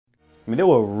mean, there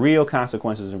were real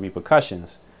consequences and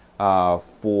repercussions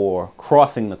for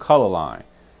crossing the color line.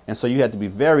 And so you had to be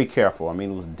very careful. I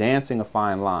mean, it was dancing a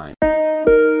fine line.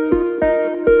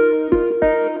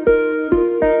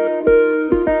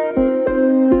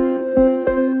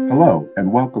 Hello,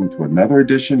 and welcome to another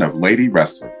edition of Lady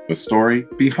Wrestler, the story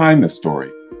behind the story.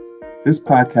 This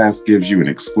podcast gives you an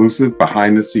exclusive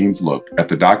behind-the-scenes look at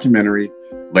the documentary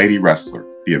Lady Wrestler,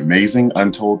 the amazing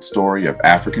untold story of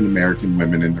African-American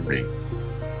women in the ring.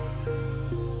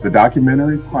 The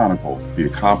documentary chronicles the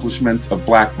accomplishments of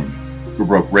Black women who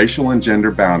broke racial and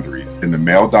gender boundaries in the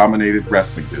male-dominated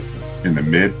wrestling business in the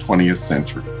mid-20th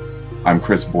century. I'm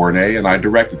Chris Bournet, and I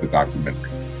directed the documentary.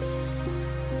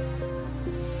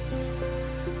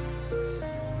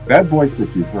 That voice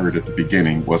that you heard at the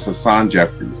beginning was Hasan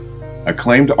Jeffries,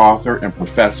 acclaimed author and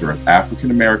professor of African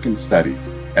American Studies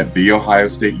at The Ohio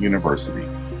State University,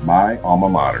 my alma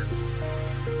mater.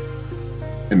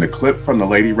 In the clip from the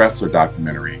Lady Wrestler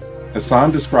documentary,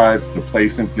 Hasan describes the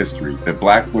place in history that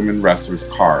Black women wrestlers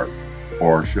carved,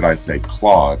 or should I say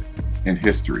clawed, in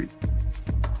history.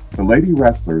 The Lady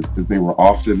Wrestlers, as they were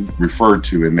often referred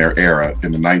to in their era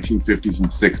in the 1950s and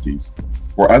 60s,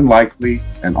 were unlikely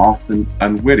and often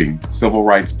unwitting civil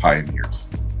rights pioneers.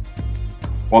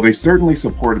 While they certainly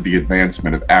supported the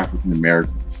advancement of African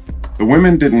Americans, the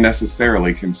women didn't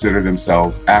necessarily consider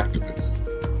themselves activists.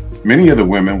 Many of the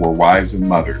women were wives and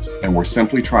mothers and were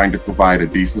simply trying to provide a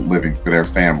decent living for their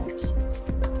families.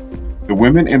 The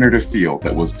women entered a field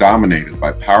that was dominated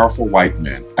by powerful white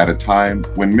men at a time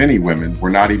when many women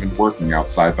were not even working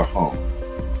outside the home.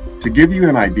 To give you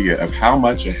an idea of how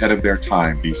much ahead of their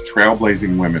time these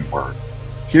trailblazing women were,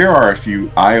 here are a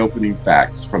few eye-opening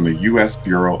facts from the U.S.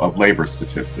 Bureau of Labor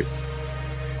Statistics.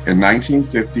 In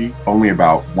 1950, only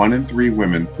about 1 in 3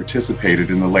 women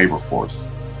participated in the labor force.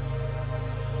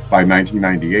 By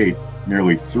 1998,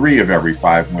 nearly 3 of every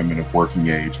 5 women of working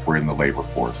age were in the labor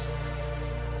force.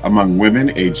 Among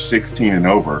women aged 16 and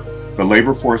over, the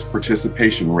labor force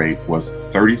participation rate was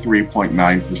 33.9%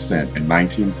 in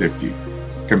 1950,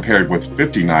 compared with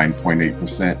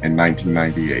 59.8% in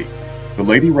 1998. The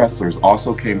Lady Wrestlers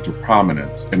also came to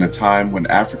prominence in a time when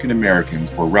African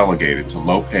Americans were relegated to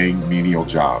low-paying menial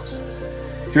jobs.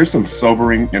 Here's some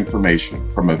sobering information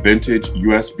from a vintage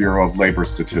U.S. Bureau of Labor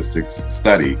Statistics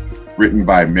study written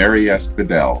by Mary S.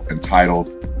 Bedell entitled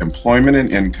Employment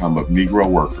and Income of Negro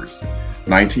Workers,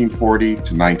 1940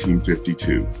 to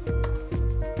 1952.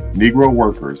 Negro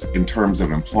workers, in terms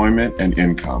of employment and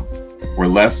income, were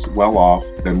less well off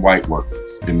than white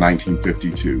workers in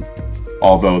 1952,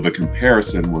 although the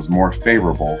comparison was more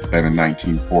favorable than in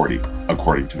 1940,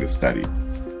 according to the study.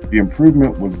 The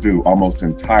improvement was due almost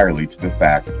entirely to the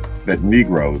fact that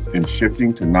Negroes, in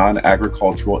shifting to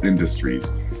non-agricultural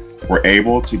industries, were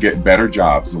able to get better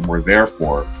jobs and were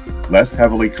therefore less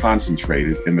heavily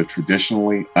concentrated in the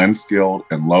traditionally unskilled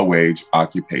and low-wage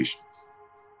occupations.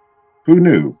 Who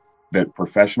knew that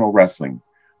professional wrestling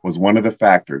was one of the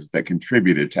factors that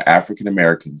contributed to African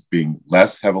Americans being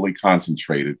less heavily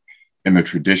concentrated in the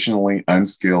traditionally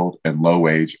unskilled and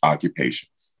low-wage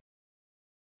occupations?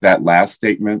 That last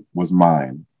statement was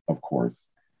mine, of course,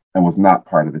 and was not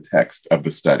part of the text of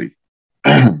the study.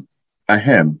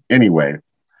 Anyway,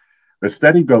 the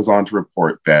study goes on to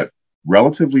report that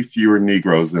relatively fewer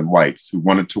Negroes than whites who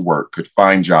wanted to work could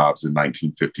find jobs in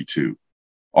 1952,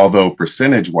 although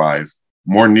percentage-wise,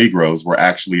 more Negroes were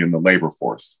actually in the labor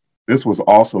force. This was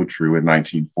also true in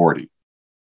 1940.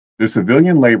 The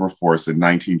civilian labor force in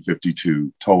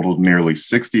 1952 totaled nearly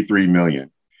 63 million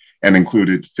and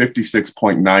included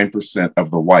 56.9% of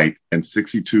the white and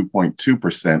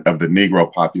 62.2% of the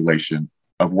Negro population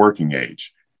of working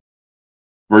age.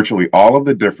 Virtually all of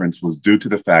the difference was due to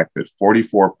the fact that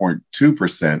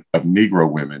 44.2% of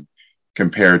Negro women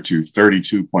compared to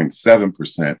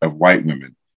 32.7% of white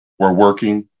women were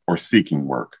working or seeking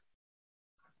work.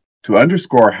 To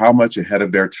underscore how much ahead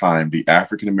of their time the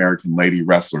African American Lady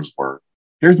Wrestlers were,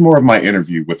 here's more of my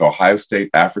interview with Ohio State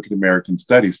African American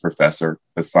Studies professor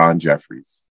Hasan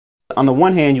Jeffries. On the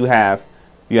one hand, you have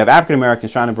African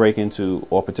Americans trying to break into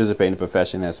or participate in a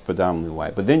profession that's predominantly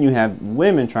white, but then you have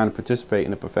women trying to participate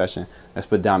in a profession that's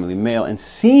predominantly male and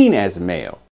seen as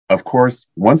male. Of course,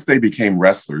 once they became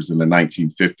wrestlers in the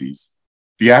 1950s,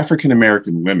 the African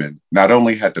American women not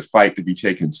only had to fight to be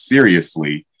taken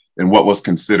seriously in what was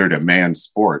considered a man's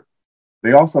sport,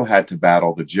 they also had to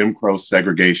battle the Jim Crow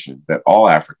segregation that all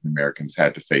African Americans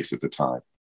had to face at the time.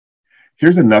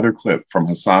 Here's another clip from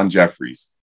Hasan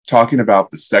Jeffries talking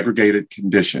about the segregated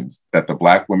conditions that the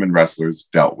Black women wrestlers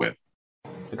dealt with.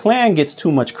 The Klan gets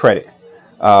too much credit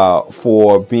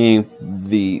for being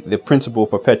the principal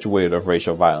perpetuator of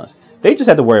racial violence. They just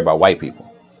had to worry about white people.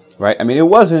 Right. I mean, it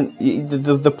wasn't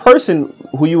the person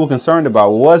who you were concerned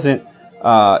about wasn't,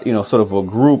 sort of a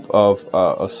group of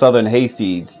Southern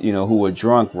hayseeds, who were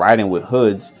drunk riding with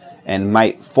hoods and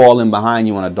might fall in behind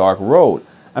you on a dark road.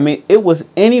 I mean, it was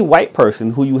any white person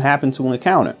who you happened to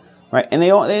encounter. Right. And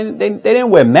they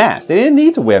didn't wear masks. They didn't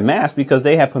need to wear masks because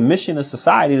they had permission of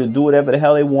society to do whatever the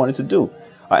hell they wanted to do.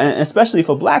 And especially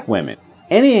for black women,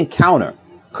 any encounter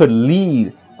could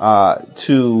lead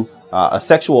to a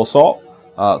sexual assault.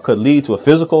 Could lead to a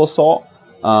physical assault,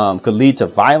 could lead to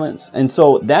violence. And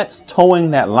so that's towing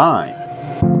that line.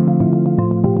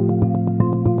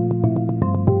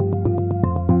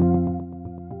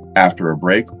 After a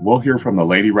break, we'll hear from the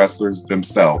lady wrestlers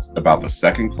themselves about the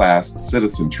second-class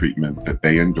citizen treatment that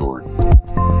they endured.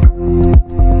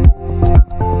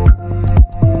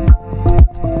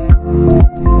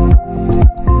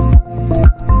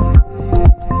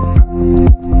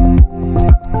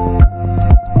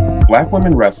 Black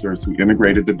women wrestlers who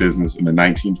integrated the business in the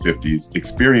 1950s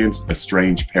experienced a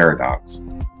strange paradox.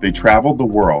 They traveled the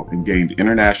world and gained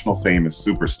international fame as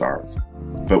superstars,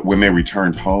 but when they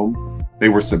returned home, they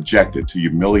were subjected to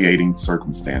humiliating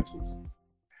circumstances.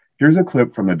 Here's a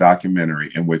clip from the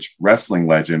documentary in which wrestling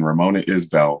legend Ramona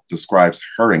Isbell describes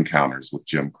her encounters with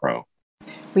Jim Crow.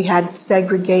 We had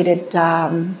segregated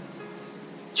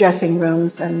dressing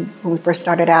rooms and when we first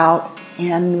started out,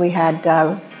 and we had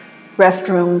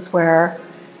restrooms where,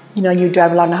 you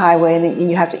drive along the highway and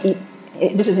you have to eat.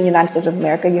 This is in the United States of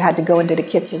America. You had to go into the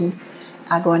kitchens,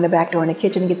 go in the back door in the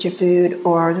kitchen and get your food,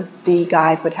 or the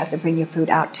guys would have to bring your food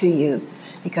out to you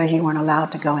because you weren't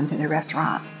allowed to go into the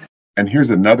restaurants. And here's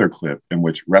another clip in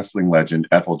which wrestling legend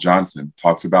Ethel Johnson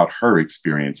talks about her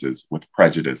experiences with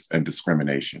prejudice and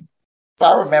discrimination.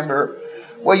 I remember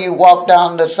where you walk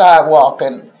down the sidewalk,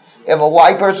 and if a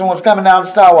white person was coming down the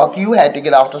sidewalk, you had to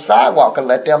get off the sidewalk and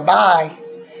let them by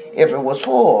if it was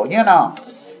full,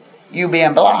 you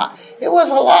being black. It was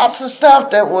a lots of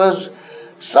stuff that was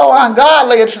so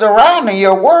ungodly. It's surrounding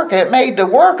your work. It made the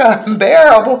work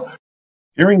unbearable.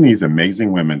 Hearing these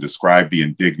amazing women describe the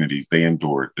indignities they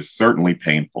endured is certainly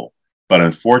painful, but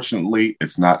unfortunately,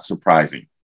 it's not surprising,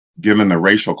 given the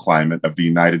racial climate of the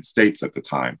United States at the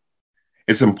time.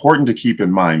 It's important to keep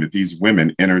in mind that these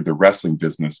women entered the wrestling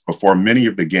business before many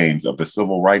of the gains of the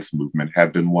civil rights movement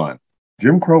had been won.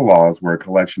 Jim Crow laws were a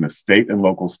collection of state and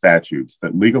local statutes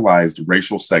that legalized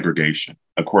racial segregation,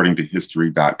 according to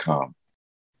History.com.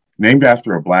 Named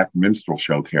after a black minstrel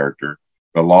show character,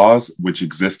 the laws, which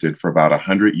existed for about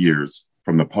 100 years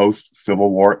from the post-Civil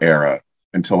War era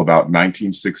until about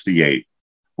 1968,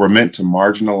 were meant to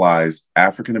marginalize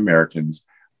African Americans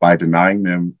by denying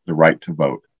them the right to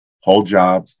vote, hold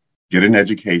jobs, get an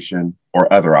education,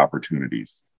 or other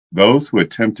opportunities. Those who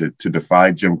attempted to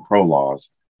defy Jim Crow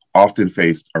laws often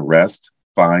faced arrest,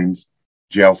 fines,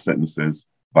 jail sentences,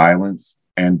 violence,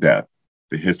 and death,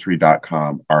 the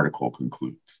History.com article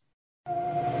concludes.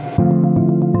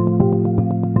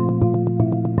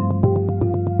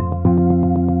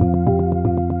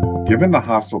 Given the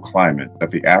hostile climate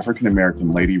that the African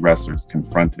American lady wrestlers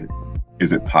confronted,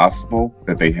 is it possible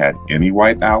that they had any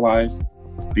white allies?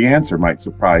 The answer might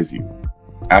surprise you.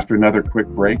 After another quick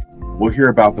break, we'll hear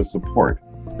about the support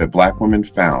that Black women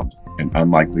found in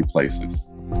unlikely places.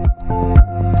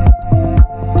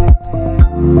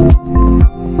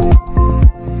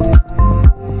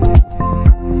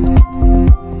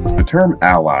 The term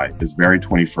ally is very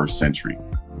 21st century.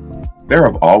 There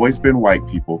have always been white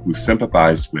people who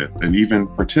sympathized with and even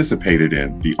participated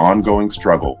in the ongoing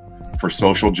struggle for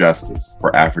social justice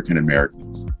for African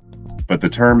Americans. But the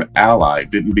term ally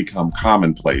didn't become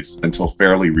commonplace until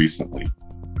fairly recently.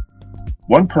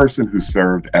 One person who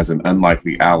served as an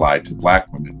unlikely ally to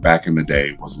Black women back in the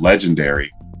day was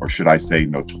legendary, or should I say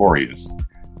notorious,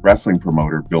 wrestling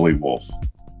promoter Billy Wolf.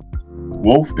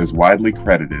 Wolf is widely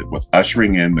credited with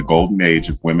ushering in the golden age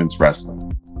of women's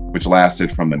wrestling, which lasted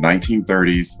from the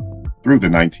 1930s through the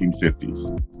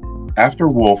 1950s. After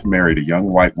Wolf married a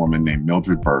young white woman named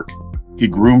Mildred Burke, he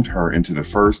groomed her into the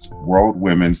first world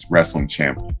women's wrestling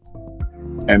champion.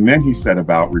 And then he set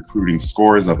about recruiting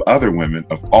scores of other women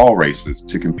of all races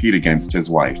to compete against his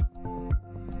wife.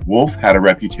 Wolf had a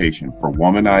reputation for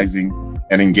womanizing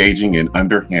and engaging in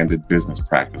underhanded business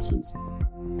practices,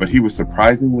 but he was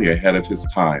surprisingly ahead of his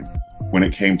time when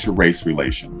it came to race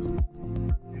relations.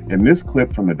 In this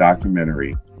clip from the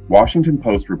documentary, Washington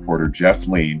Post reporter Jeff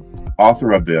Lean,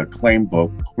 author of the acclaimed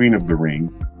book Queen of the Ring,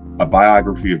 a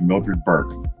biography of Mildred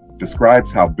Burke,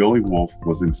 describes how Billy Wolf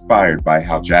was inspired by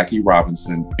how Jackie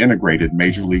Robinson integrated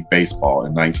Major League Baseball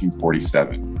in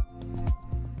 1947.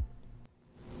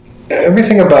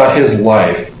 Everything about his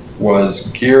life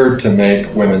was geared to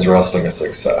make women's wrestling a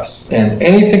success. And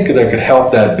anything that could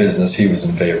help that business, he was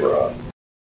in favor of.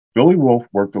 Billy Wolf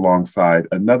worked alongside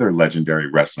another legendary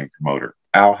wrestling promoter,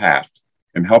 Al Haft,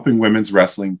 in helping women's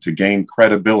wrestling to gain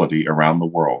credibility around the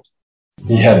world.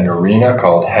 He had an arena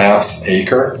called Haft's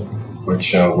Acre,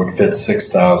 which would fit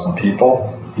 6,000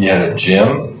 people. He had a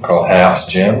gym called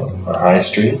Haft's Gym on High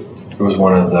Street. It was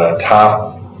one of the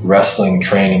top wrestling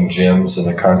training gyms in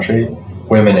the country.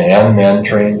 Women and men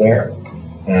trained there.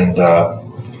 And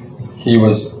he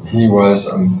was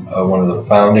one of the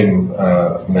founding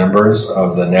members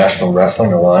of the National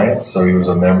Wrestling Alliance. So he was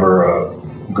a member of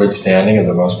good standing of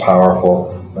the most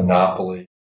powerful monopoly.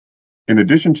 In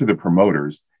addition to the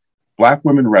promoters, Black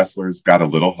women wrestlers got a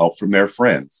little help from their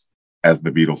friends, as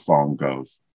the Beatles song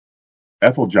goes.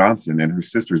 Ethel Johnson and her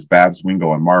sisters Babs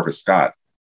Wingo and Marva Scott,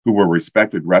 who were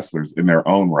respected wrestlers in their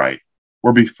own right,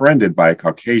 were befriended by a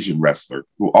Caucasian wrestler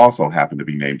who also happened to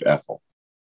be named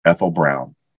Ethel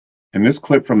Brown. In this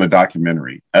clip from the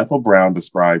documentary, Ethel Brown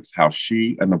describes how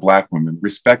she and the Black women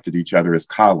respected each other as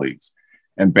colleagues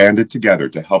and banded together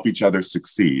to help each other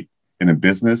succeed in a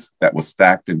business that was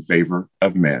stacked in favor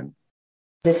of men.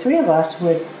 The three of us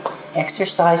would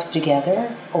exercise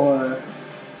together or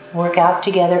work out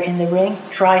together in the ring,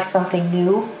 try something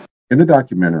new. In the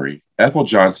documentary, Ethel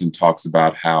Johnson talks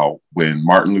about how when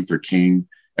Martin Luther King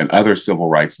and other civil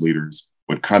rights leaders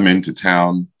would come into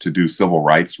town to do civil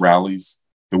rights rallies,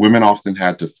 the women often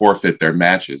had to forfeit their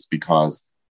matches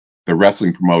because the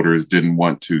wrestling promoters didn't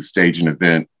want to stage an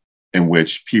event in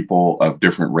which people of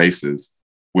different races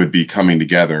would be coming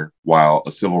together while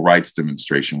a civil rights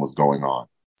demonstration was going on.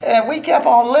 And we kept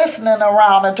on listening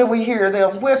around until we hear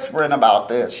them whispering about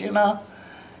this, you know.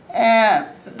 And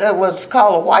it was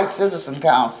called a White Citizen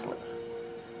Counselor.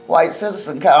 White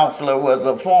Citizen Counselor was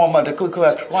a form of the Ku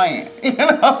Klux Klan, you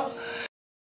know.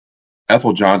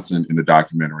 Ethel Johnson in the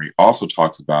documentary also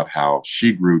talks about how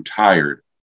she grew tired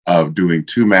of doing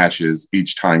two matches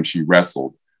each time she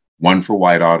wrestled, one for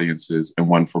white audiences and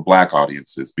one for Black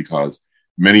audiences, because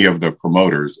many of the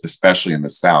promoters, especially in the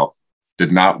South,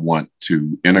 did not want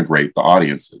to integrate the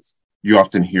audiences. You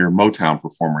often hear Motown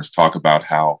performers talk about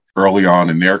how early on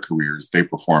in their careers, they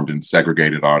performed in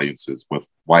segregated audiences with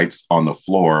whites on the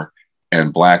floor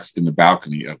and Blacks in the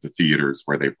balcony of the theaters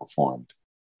where they performed.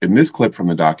 In this clip from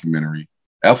the documentary,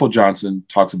 Ethel Johnson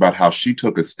talks about how she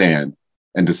took a stand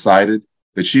and decided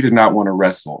that she did not want to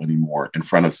wrestle anymore in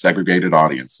front of segregated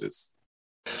audiences.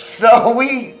 So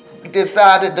we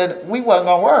decided that we wasn't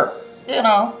going to work, you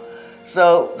know.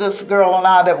 So this girl and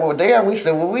I that were there, we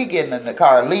said, well, we getting in the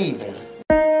car leaving.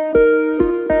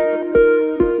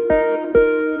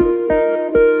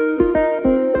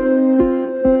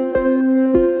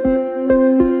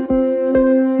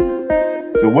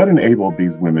 So what enabled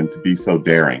these women to be so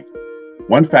daring?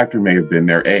 One factor may have been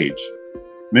their age.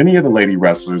 Many of the lady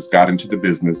wrestlers got into the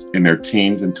business in their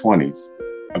teens and 20s.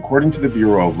 According to the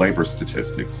Bureau of Labor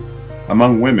Statistics,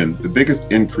 among women, the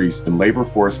biggest increase in labor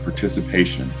force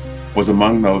participation was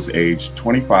among those aged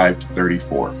 25 to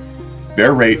 34.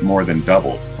 Their rate more than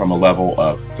doubled from a level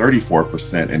of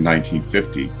 34% in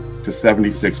 1950 to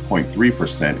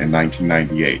 76.3% in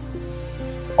 1998.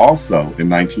 Also, in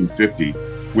 1950,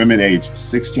 women aged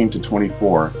 16 to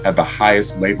 24 had the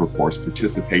highest labor force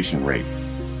participation rate,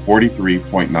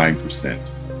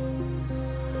 43.9%.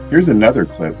 Here's another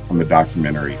clip from the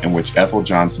documentary in which Ethel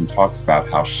Johnson talks about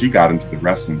how she got into the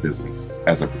wrestling business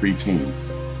as a preteen.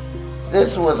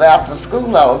 This was after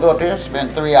school. I would go there and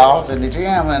spend 3 hours in the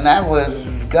gym, and that was,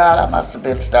 God, I must have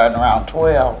been starting around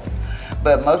 12.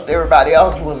 But most everybody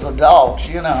else was adults,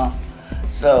 you know.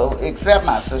 So, except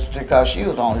my sister, because she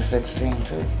was only 16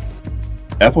 too.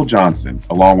 Ethel Johnson,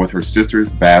 along with her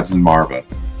sisters Babs and Marva,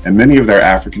 and many of their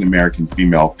African-American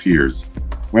female peers,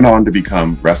 went on to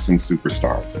become wrestling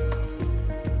superstars.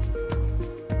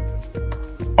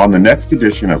 On the next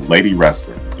edition of Lady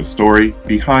Wrestler, the story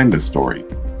behind the story,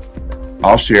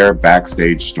 I'll share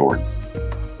backstage stories,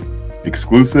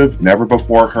 exclusive,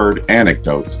 never-before-heard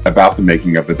anecdotes about the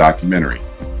making of the documentary.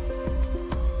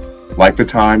 Like the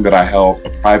time that I held a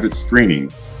private screening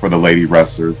for the lady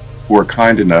wrestlers who were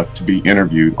kind enough to be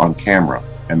interviewed on camera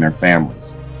and their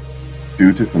families.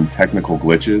 Due to some technical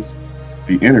glitches,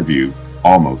 the interview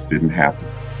almost didn't happen.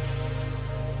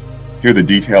 Hear the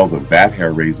details of that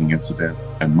hair-raising incident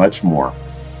and much more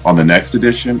on the next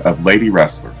edition of Lady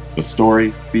Wrestler, the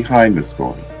story behind the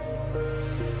story.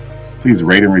 Please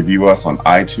rate and review us on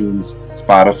iTunes,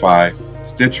 Spotify,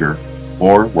 Stitcher,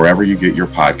 or wherever you get your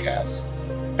podcasts.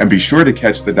 And be sure to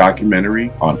catch the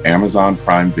documentary on Amazon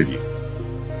Prime Video.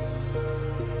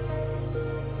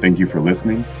 Thank you for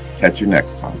listening. Catch you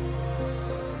next time.